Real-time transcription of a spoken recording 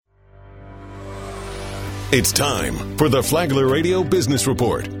It's time for the Flagler Radio Business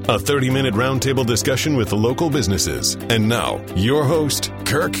Report, a 30-minute roundtable discussion with the local businesses. And now, your host,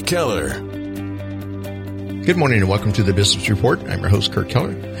 Kirk Keller. Good morning and welcome to the Business Report. I'm your host, Kirk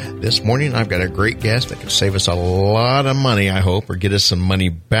Keller. This morning, I've got a great guest that can save us a lot of money, I hope, or get us some money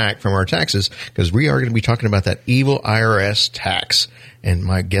back from our taxes, because we are going to be talking about that evil IRS tax. And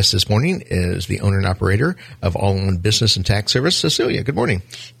my guest this morning is the owner and operator of All-in-One Business and Tax Service, Cecilia. Good morning.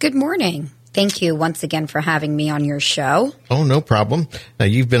 Good morning. Thank you once again for having me on your show. Oh, no problem. Now,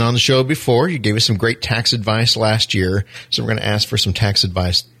 you've been on the show before. You gave us some great tax advice last year. So we're going to ask for some tax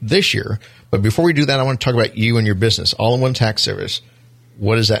advice this year. But before we do that, I want to talk about you and your business, All-in-One Tax Service.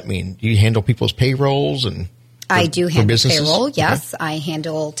 What does that mean? Do you handle people's payrolls and I do handle payroll, yes. Okay. I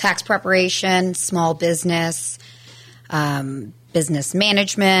handle tax preparation, small business, business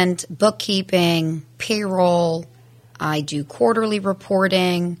management, bookkeeping, payroll. I do quarterly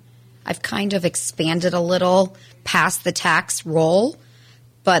reporting. I've kind of expanded a little past the tax role,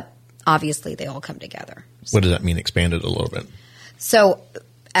 but obviously they all come together. What does that mean, expanded a little bit? So,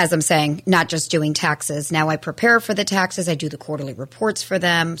 as I'm saying, not just doing taxes. Now I prepare for the taxes. I do the quarterly reports for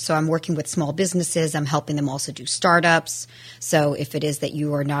them. So I'm working with small businesses. I'm helping them also do startups. So if it is that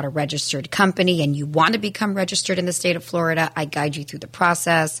you are not a registered company and you want to become registered in the state of Florida, I guide you through the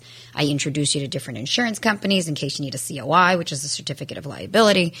process. I introduce you to different insurance companies in case you need a COI, which is a certificate of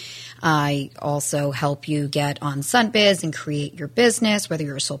liability. I also help you get on SunBiz and create your business, whether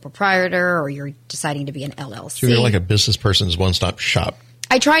you're a sole proprietor or you're deciding to be an LLC. So you're like a business person's one-stop shop.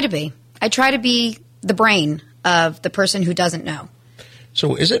 I try to be. I try to be the brain of the person who doesn't know.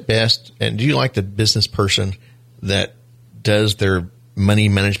 So is it best, and do you like the business person that does their money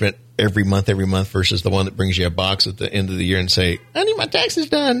management every month versus the one that brings you a box at the end of the year and say, I need my taxes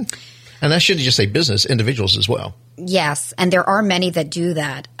done? And I shouldn't just say business, individuals as well. Yes, and there are many that do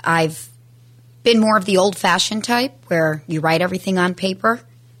that. I've been more of the old-fashioned type where you write everything on paper.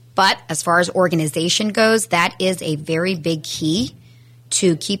 But as far as organization goes, that is a very big key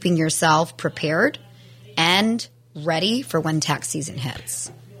to keeping yourself prepared and ready for when tax season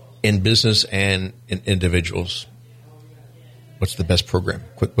hits. In business and in individuals, what's the best program?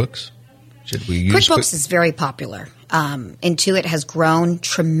 QuickBooks? Should we use QuickBooks is very popular. Intuit has grown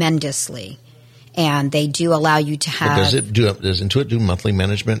tremendously, and they do allow you to have. Does Intuit do monthly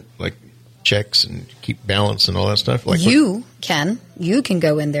management, like checks and keep balance and all that stuff? Like you can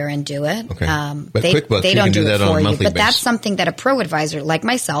go in there and do it. Okay. But QuickBooks, they don't do that it for on a you, monthly but basis. that's something that a pro advisor like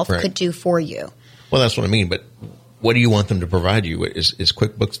myself could do for you. Well, that's what I mean. But what do you want them to provide you? Is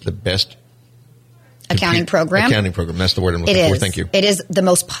QuickBooks the best accounting program? Accounting program. That's the word I'm looking for. Thank you. It is the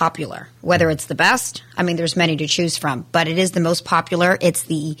most popular. Whether it's the best, I mean, there's many to choose from, but it is the most popular. It's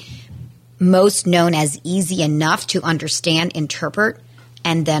the most known as easy enough to understand, interpret,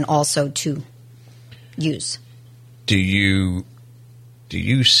 and then also to use. Do you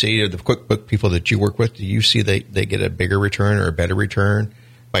see the QuickBooks people that you work with, do you see they get a bigger return or a better return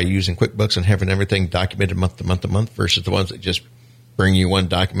by using QuickBooks and having everything documented month to month to month versus the ones that just bring you one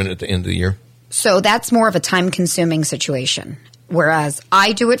document at the end of the year? So that's more of a time-consuming situation. Whereas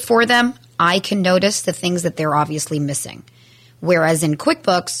I do it for them, I can notice the things that they're obviously missing. Whereas in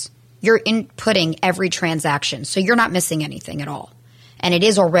QuickBooks, you're inputting every transaction, so you're not missing anything at all. And it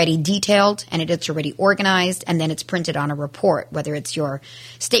is already detailed, and it's already organized, and then it's printed on a report, whether it's your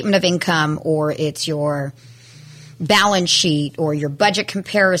statement of income or it's your balance sheet or your budget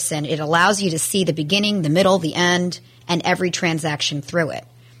comparison. It allows you to see the beginning, the middle, the end, and every transaction through it.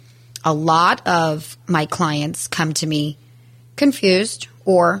 A lot of my clients come to me confused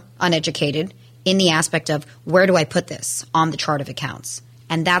or uneducated in the aspect of, where do I put this on the chart of accounts?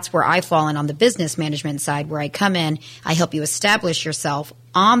 And that's where I fall in on the business management side, where I come in, I help you establish yourself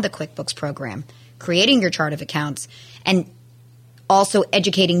on the QuickBooks program, creating your chart of accounts, and also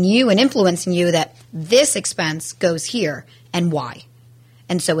educating you and influencing you that this expense goes here and why.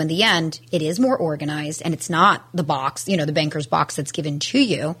 And so in the end, it is more organized, and it's not the box, the banker's box that's given to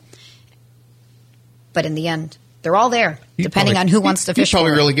you. But in the end, they're all there, depending on who wants to fish for it. You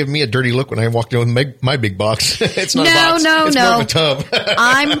probably really give me a dirty look when I walked in with my big box. It's not a box. No. It's more of a tub.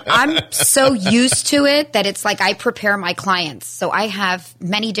 I'm so used to it that it's like I prepare my clients. So I have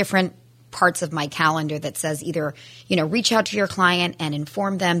many different parts of my calendar that says either, reach out to your client and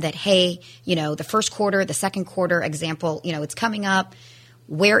inform them that, hey, the first quarter, the second quarter example, it's coming up.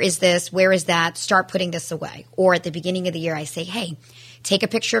 Where is this? Where is that? Start putting this away. Or at the beginning of the year, I say, hey, take a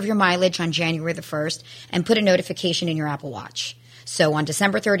picture of your mileage on January the 1st and put a notification in your Apple Watch. So on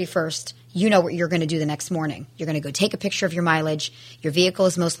December 31st, you know what you're going to do the next morning. You're going to go take a picture of your mileage. Your vehicle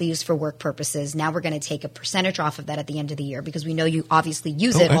is mostly used for work purposes. Now we're going to take a percentage off of that at the end of the year because we know you obviously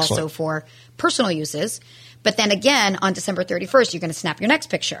use it also for personal uses. But then again, on December 31st, you're going to snap your next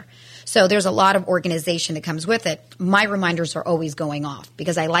picture. So there's a lot of organization that comes with it. My reminders are always going off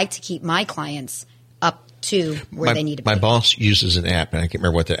because I like to keep my clients up to where they need to be. My boss uses an app, and I can't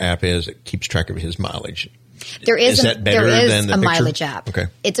remember what the app is. It keeps track of his mileage. Is that better than the a picture? mileage app. Okay.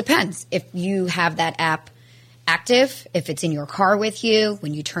 It depends. If you have that app active, if it's in your car with you,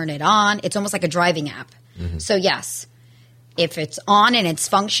 when you turn it on, it's almost like a driving app. Mm-hmm. So yes, if it's on and it's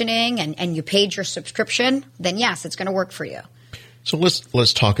functioning and you paid your subscription, then yes, it's going to work for you. So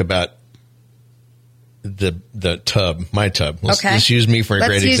let's talk about the tub, my tub. Let's use me for a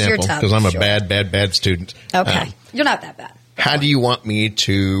great example because I'm a bad student. Okay. You're not that bad. How do you want me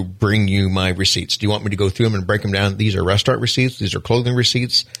to bring you my receipts? Do you want me to go through them and break them down? These are restaurant receipts. These are clothing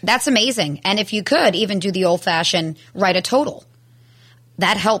receipts. That's amazing. And if you could even do the old-fashioned write a total,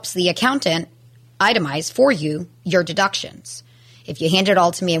 that helps the accountant itemize for you your deductions. If you hand it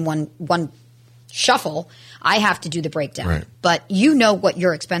all to me in one shuffle, I have to do the breakdown. Right. But you know what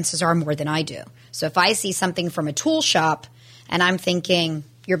your expenses are more than I do. So if I see something from a tool shop and I'm thinking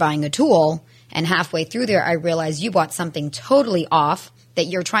you're buying a tool – and halfway through there, I realize you bought something totally off that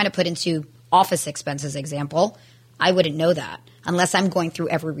you're trying to put into office expenses, example. I wouldn't know that unless I'm going through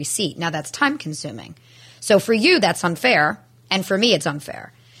every receipt. Now, that's time consuming. So for you, that's unfair. And for me, it's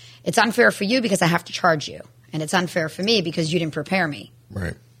unfair. It's unfair for you because I have to charge you. And it's unfair for me because you didn't prepare me.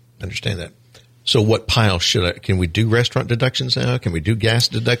 Right. I understand that. So what pile can we do restaurant deductions now? Can we do gas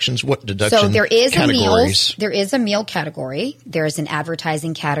deductions? What deduction So there is categories? There is a meal category. There's an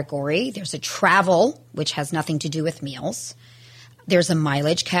advertising category. There's a travel, which has nothing to do with meals. There's a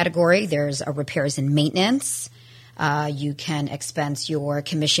mileage category. There's a repairs and maintenance. You can expense your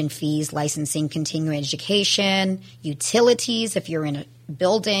commission fees, licensing, continuing education, utilities if you're in a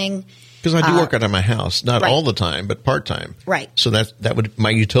building. Because I do work out of my house, not all the time, but part-time. Right. So that would my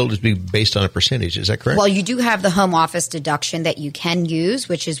utilities be based on a percentage. Is that correct? Well, you do have the home office deduction that you can use,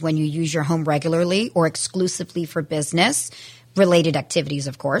 which is when you use your home regularly or exclusively for business-related activities,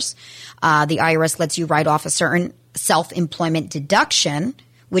 of course. The IRS lets you write off a certain self-employment deduction,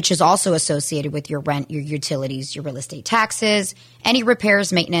 which is also associated with your rent, your utilities, your real estate taxes, any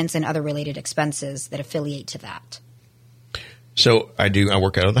repairs, maintenance, and other related expenses that affiliate to that. So I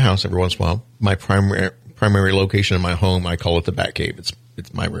work out of the house every once in a while. My primary location in my home, I call it the Bat Cave.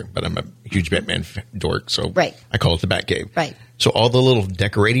 It's my room, but I'm a huge Batman dork, so I call it the Bat Cave. Right. So all the little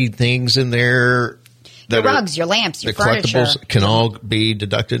decorating things in there, your rugs, your lamps, your furniture, collectibles can all be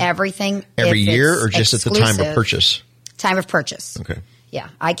deducted. Everything every year, or just at the time of purchase. Time of purchase. Okay. Yeah,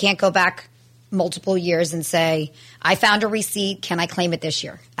 I can't go back multiple years and say I found a receipt. Can I claim it this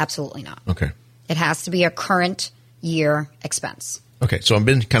year? Absolutely not. Okay. It has to be a current year expense. Okay, so I've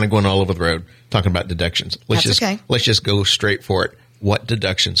been kind of going all over the road talking about deductions. Let's just go straight for it. What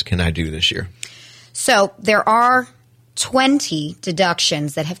deductions can I do this year? So there are 20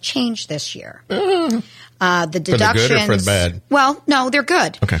 deductions that have changed this year. The deductions, for the good or for the bad? Well, no, they're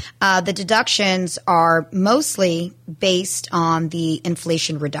good. Okay. The deductions are mostly based on the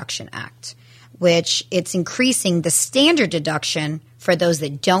Inflation Reduction Act, which it's increasing the standard deduction for those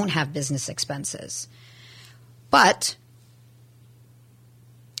that don't have business expenses. But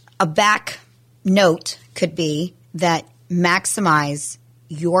a back note could be that maximize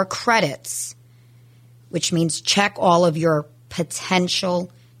your credits, which means check all of your potential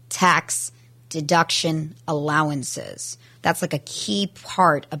tax deduction allowances. That's like a key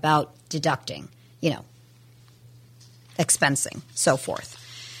part about deducting, expensing, so forth.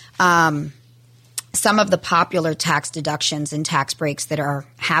 Some of the popular tax deductions and tax breaks that are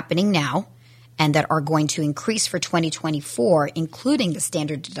happening now and that are going to increase for 2024, including the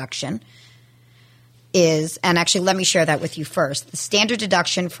standard deduction, is, and actually let me share that with you first, the standard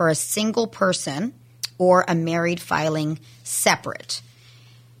deduction for a single person or a married filing separate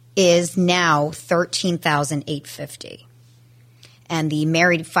is now $13,850. And the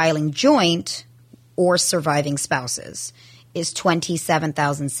married filing joint or surviving spouses is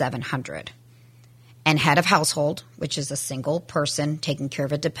 $27,700. And head of household, which is a single person taking care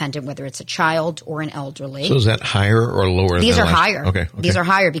of a dependent, whether it's a child or an elderly. So is that higher or lower? These are higher. Okay. These are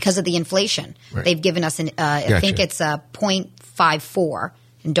higher because of the inflation. Right. They've given us I think it's a 0.54,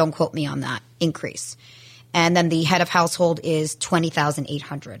 and don't quote me on that, increase. And then the head of household is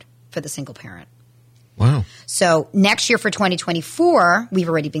 $20,800 for the single parent. Wow. So next year for 2024, we've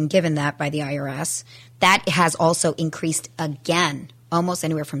already been given that by the IRS. That has also increased again, almost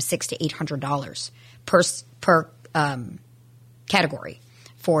anywhere from $600 to $800 per category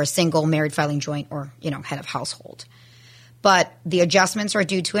for a single, married, filing joint, or, head of household. But the adjustments are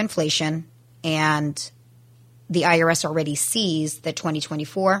due to inflation, and the IRS already sees that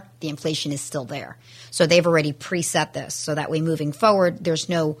 2024, the inflation is still there. So they've already preset this. So that way, moving forward, there's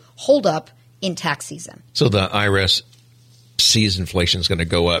no holdup in tax season. So the IRS sees inflation is going to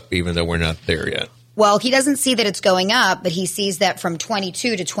go up even though we're not there yet. Well, he doesn't see that it's going up, but he sees that from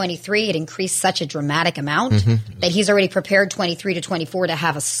 22 to 23, it increased such a dramatic amount that he's already prepared 23 to 24 to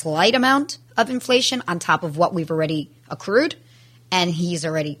have a slight amount of inflation on top of what we've already accrued. And he's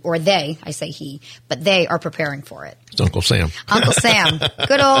already, or they, I say he, but they are preparing for it. It's Uncle Sam. Uncle Sam.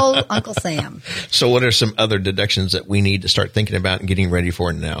 Good old Uncle Sam. So what are some other deductions that we need to start thinking about and getting ready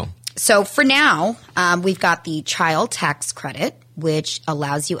for now? So for now, we've got the child tax credit, which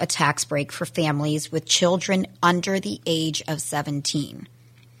allows you a tax break for families with children under the age of 17.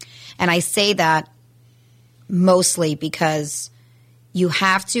 And I say that mostly because you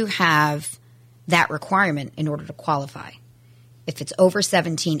have to have that requirement in order to qualify. If it's over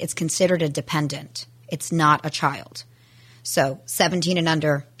 17, it's considered a dependent. It's not a child. So 17 and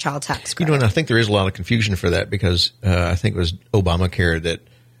under, child tax credit. And I think there is a lot of confusion for that because I think it was Obamacare that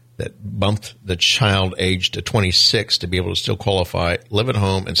bumped the child age to 26 to be able to still qualify, live at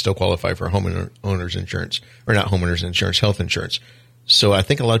home, and still qualify for homeowners insurance, or not homeowners insurance, health insurance. So I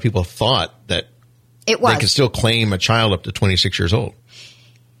think a lot of people thought that they could still claim a child up to 26 years old.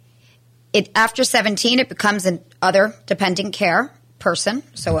 After 17, it becomes an other dependent care person,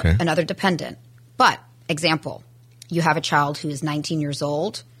 so another dependent. But, example, you have a child who is 19 years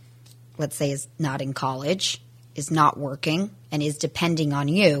old, let's say is not in college, is not working, and is depending on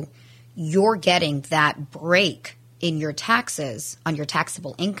you, you're getting that break in your taxes on your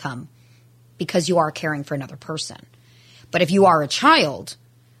taxable income because you are caring for another person. But if you are a child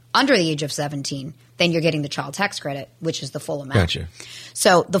under the age of 17, then you're getting the child tax credit, which is the full amount. Gotcha.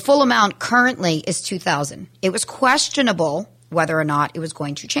 So the full amount currently is $2,000. It was questionable whether or not it was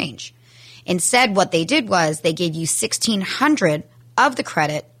going to change. Instead, what they did was they gave you $1,600 of the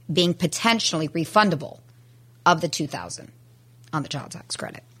credit being potentially refundable of the $2,000 on the child tax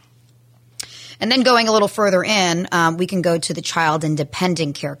credit. And then going a little further in, we can go to the child and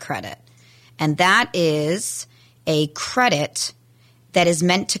dependent care credit. And that is a credit that is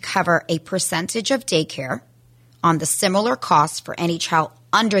meant to cover a percentage of daycare on the similar costs for any child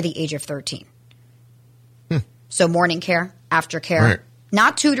under the age of 13. So morning care, aftercare, right.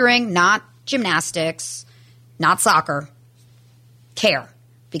 Not tutoring, not gymnastics, not soccer, care,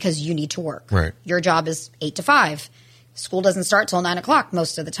 because you need to work. Right. Your job is 8 to 5. School doesn't start till 9 o'clock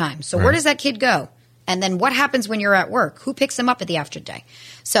most of the time. So right. Where does that kid go? And then what happens when you're at work? Who picks him up at the after day?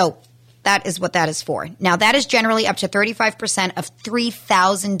 So that is what that is for. Now, that is generally up to 35% of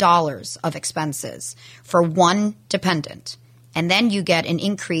 $3,000 of expenses for one dependent. And then you get an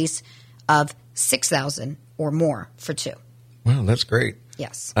increase of $6,000 or more for two. Wow, that's great.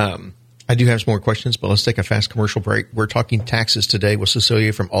 Yes. I do have some more questions, but let's take a fast commercial break. We're talking taxes today with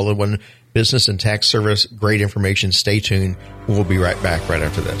Cecilia from All-in-One Business and Tax Service. Great information. Stay tuned. We'll be right back right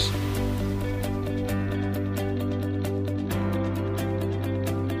after this.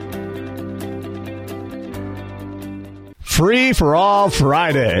 Free for All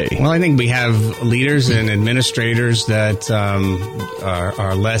Friday. Well, I think we have leaders and administrators that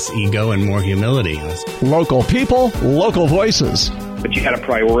are less ego and more humility. Local people, local voices. But you got to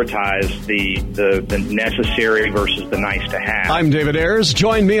prioritize the necessary versus the nice to have. I'm David Ayers.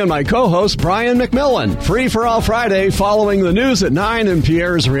 Join me and my co-host, Brian McMillan. Free for All Friday, following the news at 9 and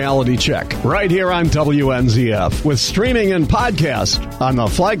Pierre's Reality Check. Right here on WNZF, with streaming and podcast on the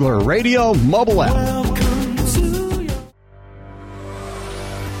Flagler Radio mobile app.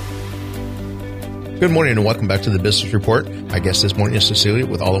 Good morning and welcome back to the Business Report. My guest this morning is Cecilia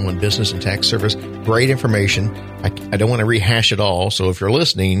with All-in-One Business and Tax Service. Great information. I don't want to rehash it all, so if you're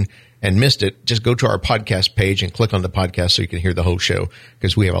listening and missed it, just go to our podcast page and click on the podcast so you can hear the whole show,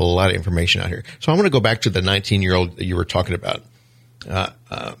 because we have a lot of information out here. So I want to go back to the 19-year-old that you were talking about.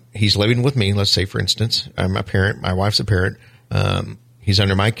 He's living with me, let's say, for instance. I'm a parent. My wife's a parent. He's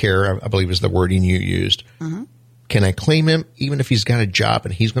under my care, I believe is the wording you used. Mm-hmm. Can I claim him even if he's got a job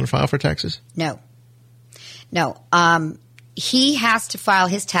and he's going to file for taxes? No. He has to file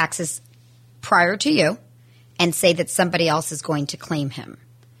his taxes prior to you and say that somebody else is going to claim him.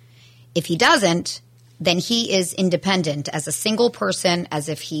 If he doesn't, then he is independent as a single person, as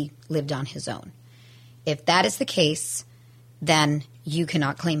if he lived on his own. If that is the case, then you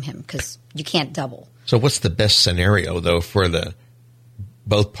cannot claim him because you can't double. So what's the best scenario, though, for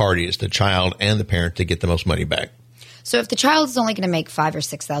both parties, the child and the parent, to get the most money back? So if the child is only going to make $5,000 or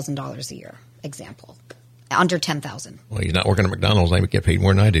 $6,000 a year, example, under 10,000. Well, he's not working at McDonald's. I would get paid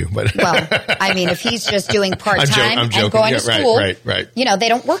more than I do. But well, I mean, if he's just doing part-time I'm joking. and going to school, right. They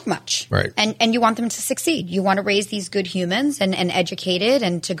don't work much. Right. And you want them to succeed. You want to raise these good humans and educated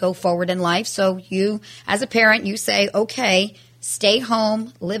and to go forward in life. So you, as a parent, you say, okay, stay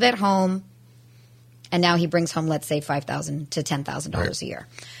home, live at home. And now he brings home, let's say, $5,000 to $10,000 a year.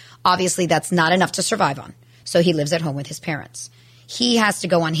 Obviously, that's not enough to survive on. So he lives at home with his parents. He has to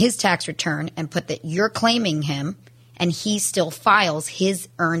go on his tax return and put that you're claiming him, and he still files his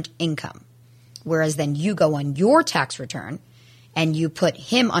earned income. Whereas then you go on your tax return and you put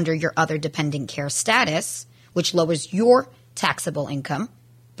him under your other dependent care status, which lowers your taxable income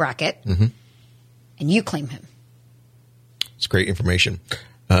bracket, and you claim him. It's great information.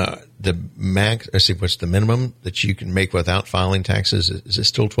 The max, let's see, what's the minimum that you can make without filing taxes? Is it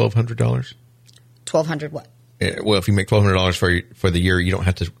still $1,200? $1,200 what? Well, if you make $1,200 for the year, you don't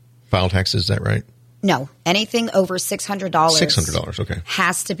have to file taxes. Is that right? No. Anything over $600. $600, okay.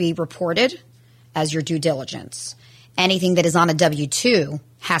 Has to be reported as your due diligence. Anything that is on a W-2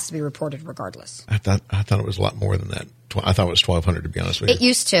 has to be reported regardless. I thought it was a lot more than that. I thought it was $1,200, to be honest with you. It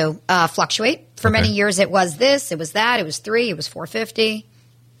used to fluctuate. For many years, it was this, it was that, it was $300, it was $450.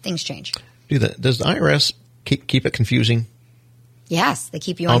 Things change. Does the IRS keep it confusing? Yes, they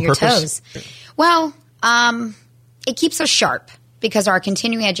keep you on your toes. Well, it keeps us sharp because our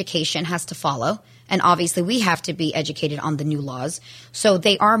continuing education has to follow. And obviously, we have to be educated on the new laws. So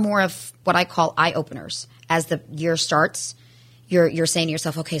they are more of what I call eye-openers. As the year starts, you're saying to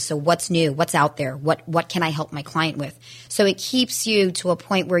yourself, okay, so what's new? What's out there? What can I help my client with? So it keeps you to a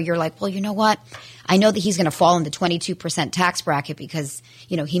point where you're like, well, you know what? I know that he's going to fall in the 22% tax bracket because,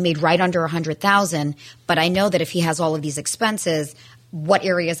 he made right under $100,000. But I know that if he has all of these expenses, what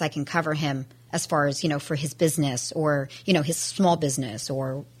areas I can cover him as far as, for his business or, his small business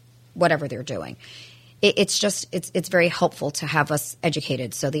or whatever they're doing. It's very helpful to have us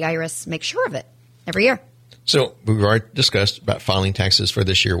educated. So the IRS makes sure of it every year. So we've already discussed about filing taxes for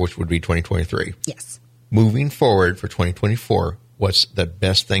this year, which would be 2023. Yes. Moving forward for 2024, what's the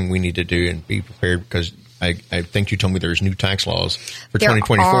best thing we need to do and be prepared? Because I think you told me there's new tax laws for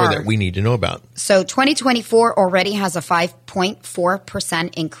 2024 that we need to know about. So 2024 already has a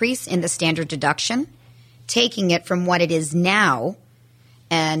 5.4% increase in the standard deduction, taking it from what it is now.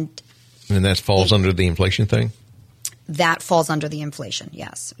 And that falls under the inflation thing? That falls under the Inflation,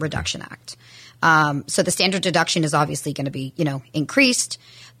 yes, Reduction Act. So the standard deduction is obviously going to be, increased.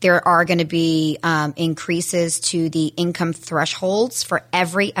 There are going to be increases to the income thresholds for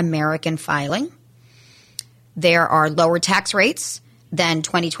every American filing. There are lower tax rates than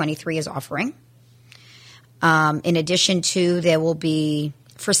 2023 is offering. In addition to, there will be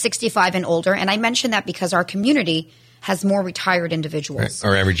for 65 and older, and I mention that because our community has more retired individuals. Right.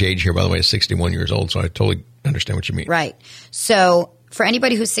 Our average age here, by the way, is 61 years old, so I totally understand what you mean. Right. So for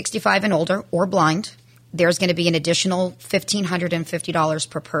anybody who's 65 and older or blind, there's going to be an additional $1,550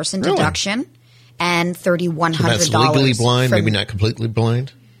 per person deduction and $3,100. So that's legally blind, maybe not completely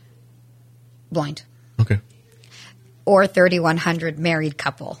blind? Blind. Okay. Or $3,100 married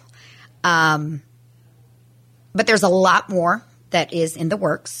couple. But there's a lot more that is in the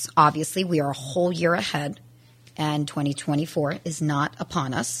works. Obviously, we are a whole year ahead, and 2024 is not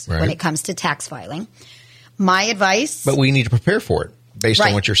upon us when it comes to tax filing. My advice... But we need to prepare for it based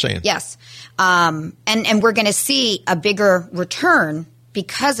on what you're saying. Yes. And we're going to see a bigger return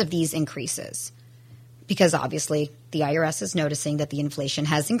because of these increases. Because obviously the IRS is noticing that the inflation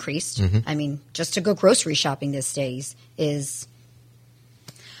has increased. I mean, just to go grocery shopping these days is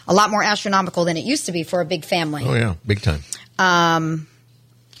a lot more astronomical than it used to be for a big family. Oh, yeah. Big time.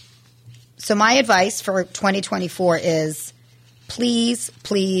 So my advice for 2024 is please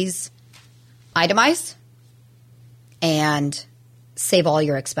itemize and save all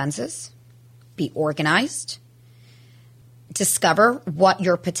your expenses. Be organized. Discover what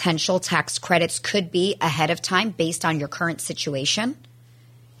your potential tax credits could be ahead of time based on your current situation,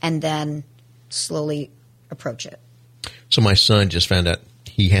 and then slowly approach it. So my son just found out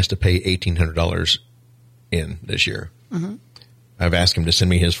he has to pay $1,800 in this year. I've asked him to send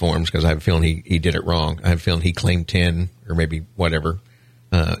me his forms because I have a feeling he did it wrong. I have a feeling he claimed 10 or maybe whatever.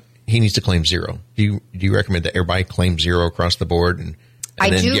 He needs to claim 0. Do you recommend that everybody claim 0 across the board and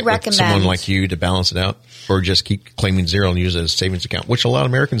then get with someone like you to balance it out, or just keep claiming 0 and use it as a savings account, which a lot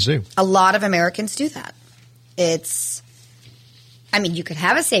of Americans do? A lot of Americans do that. You could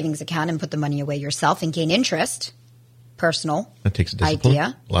have a savings account and put the money away yourself and gain interest. Personal that takes a discipline.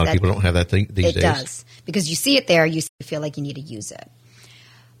 Idea. A lot of people don't have that these days. It does. Because you see it there, you feel like you need to use it.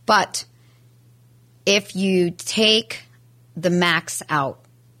 But if you take the max out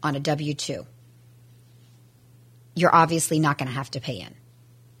on a W-2 you're obviously not going to have to pay in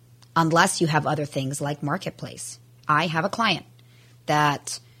unless you have other things like Marketplace. I have a client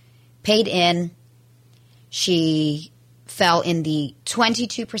that paid in. She fell in the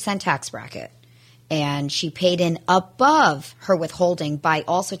 22% tax bracket, and she paid in above her withholding by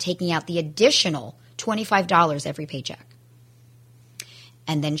also taking out the additional $25 every paycheck.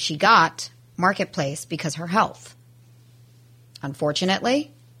 And then she got Marketplace because her health.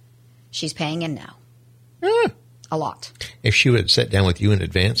 Unfortunately, she's paying in now. A lot. If she would have sat down with you in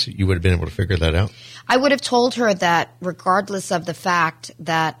advance, you would have been able to figure that out? I would have told her that regardless of the fact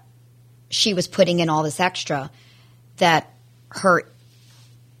that she was putting in all this extra, that her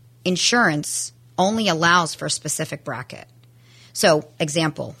insurance only allows for a specific bracket. So,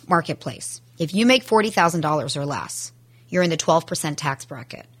 example, Marketplace. If you make $40,000 or less, you're in the 12% tax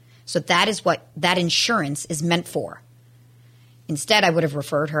bracket. So that is what that insurance is meant for. Instead, I would have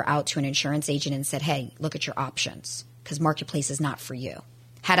referred her out to an insurance agent and said, hey, look at your options, because Marketplace is not for you.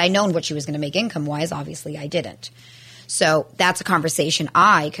 Had I known what she was going to make income-wise, obviously I didn't. So that's a conversation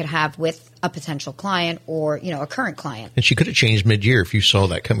I could have with a potential client or, a current client. And she could have changed mid-year if you saw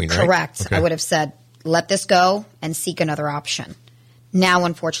that coming, right? Correct. Okay. I would have said, let this go and seek another option. Now,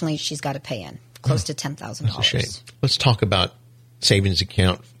 unfortunately, she's got to pay in close to $10,000. That's a shame. Let's talk about savings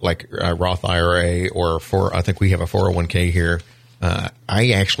account like a Roth IRA or I think we have a 401k here.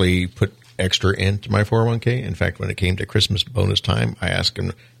 I actually put extra into my 401k. In fact, when it came to Christmas bonus time, I asked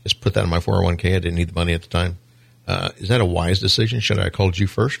him, just put that in my 401k. I didn't need the money at the time. Is that a wise decision? Should I have called you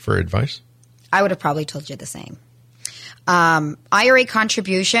first for advice? I would have probably told you the same. IRA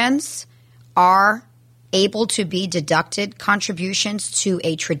contributions are able to be deducted contributions to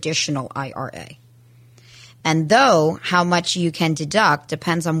a traditional IRA. And though how much you can deduct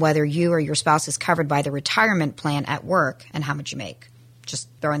depends on whether you or your spouse is covered by the retirement plan at work and how much you make. Just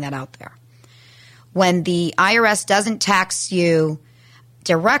throwing that out there. When the IRS doesn't tax you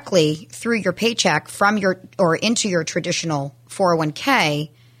directly through your paycheck from your or into your traditional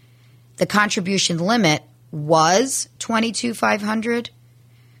 401k, the contribution limit was $22,500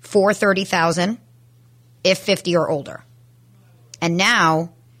 for $30,000 if 50 or older. And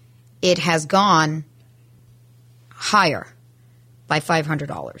now it has gone higher by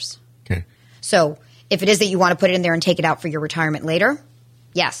 $500. Okay. So if it is that you want to put it in there and take it out for your retirement later,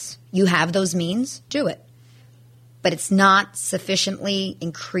 yes, you have those means, do it. But it's not sufficiently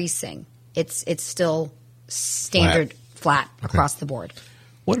increasing. It's still standard flat across the board.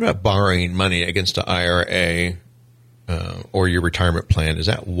 What about borrowing money against an IRA or your retirement plan? Is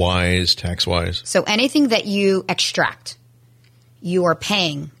that wise, tax-wise? So anything that you extract, you are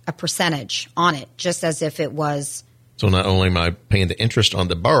paying a percentage on it, just as if it was. So not only am I paying the interest on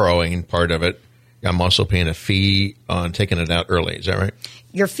the borrowing part of it, I'm also paying a fee on taking it out early. Is that right?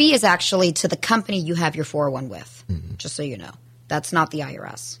 Your fee is actually to the company you have your 401 with, just so you know. That's not the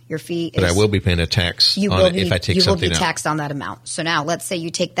IRS. Your fee is. But I will be paying a tax on it if I take something out. You will be taxed on that amount. So now let's say you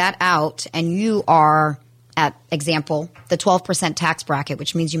take that out and you are at, example, the 12% tax bracket,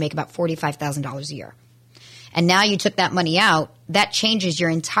 which means you make about $45,000 a year. And now you took that money out, that changes your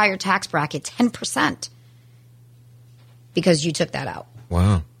entire tax bracket 10% because you took that out.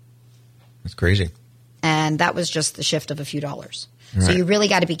 Wow. That's crazy. And that was just the shift of a few dollars. Right. So you really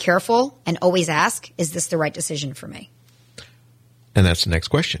got to be careful and always ask, is this the right decision for me? And that's the next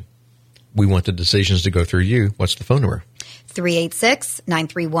question. We want the decisions to go through you. What's the phone number?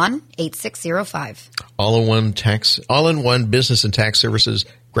 386-931-8605. All-in-one business and tax services.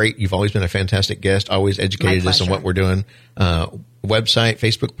 Great. You've always been a fantastic guest. Always educated us on what we're doing. Website,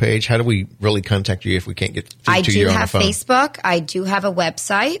 Facebook page. How do we really contact you if we can't get through to you on the phone? I do have Facebook. I do have a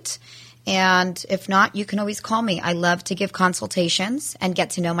website. And if not, you can always call me. I love to give consultations and get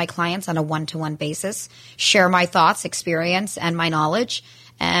to know my clients on a one-to-one basis, share my thoughts, experience, and my knowledge,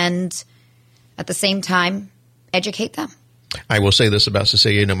 and at the same time, educate them. I will say this about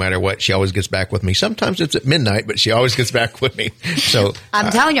Cecilia, no matter what, she always gets back with me. Sometimes it's at midnight, but she always gets back with me. So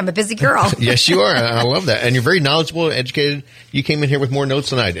I'm telling you, I'm a busy girl. Yes, you are. I love that. And you're very knowledgeable, educated. You came in here with more notes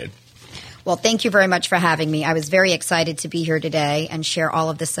than I did. Well, thank you very much for having me. I was very excited to be here today and share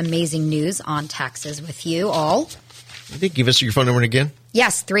all of this amazing news on taxes with you all. Give us your phone number again.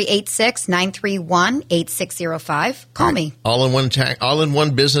 Yes, 386-931-8605. Call me.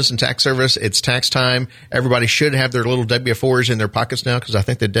 All-in-one business and tax service. It's tax time. Everybody should have their little W-4s in their pockets now because I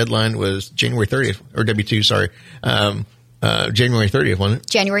think the deadline was January 30th, or W-2, sorry. January 30th, wasn't it?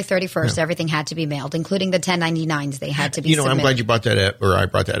 January 31st, yeah. Everything had to be mailed, including the 1099s. They had to be submitted. I'm glad you brought that up, or I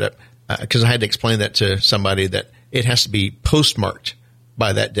brought that up, because I had to explain that to somebody that it has to be postmarked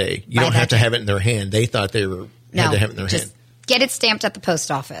by that day. You don't have to have it in their hand. They thought they had to have it in their hand. Get it stamped at the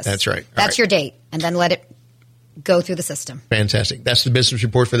post office. That's right. That's your date, and then let it go through the system. Fantastic. That's the Business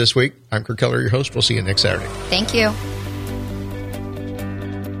Report for this week. I'm Kirk Keller, your host. We'll see you next Saturday. Thank you.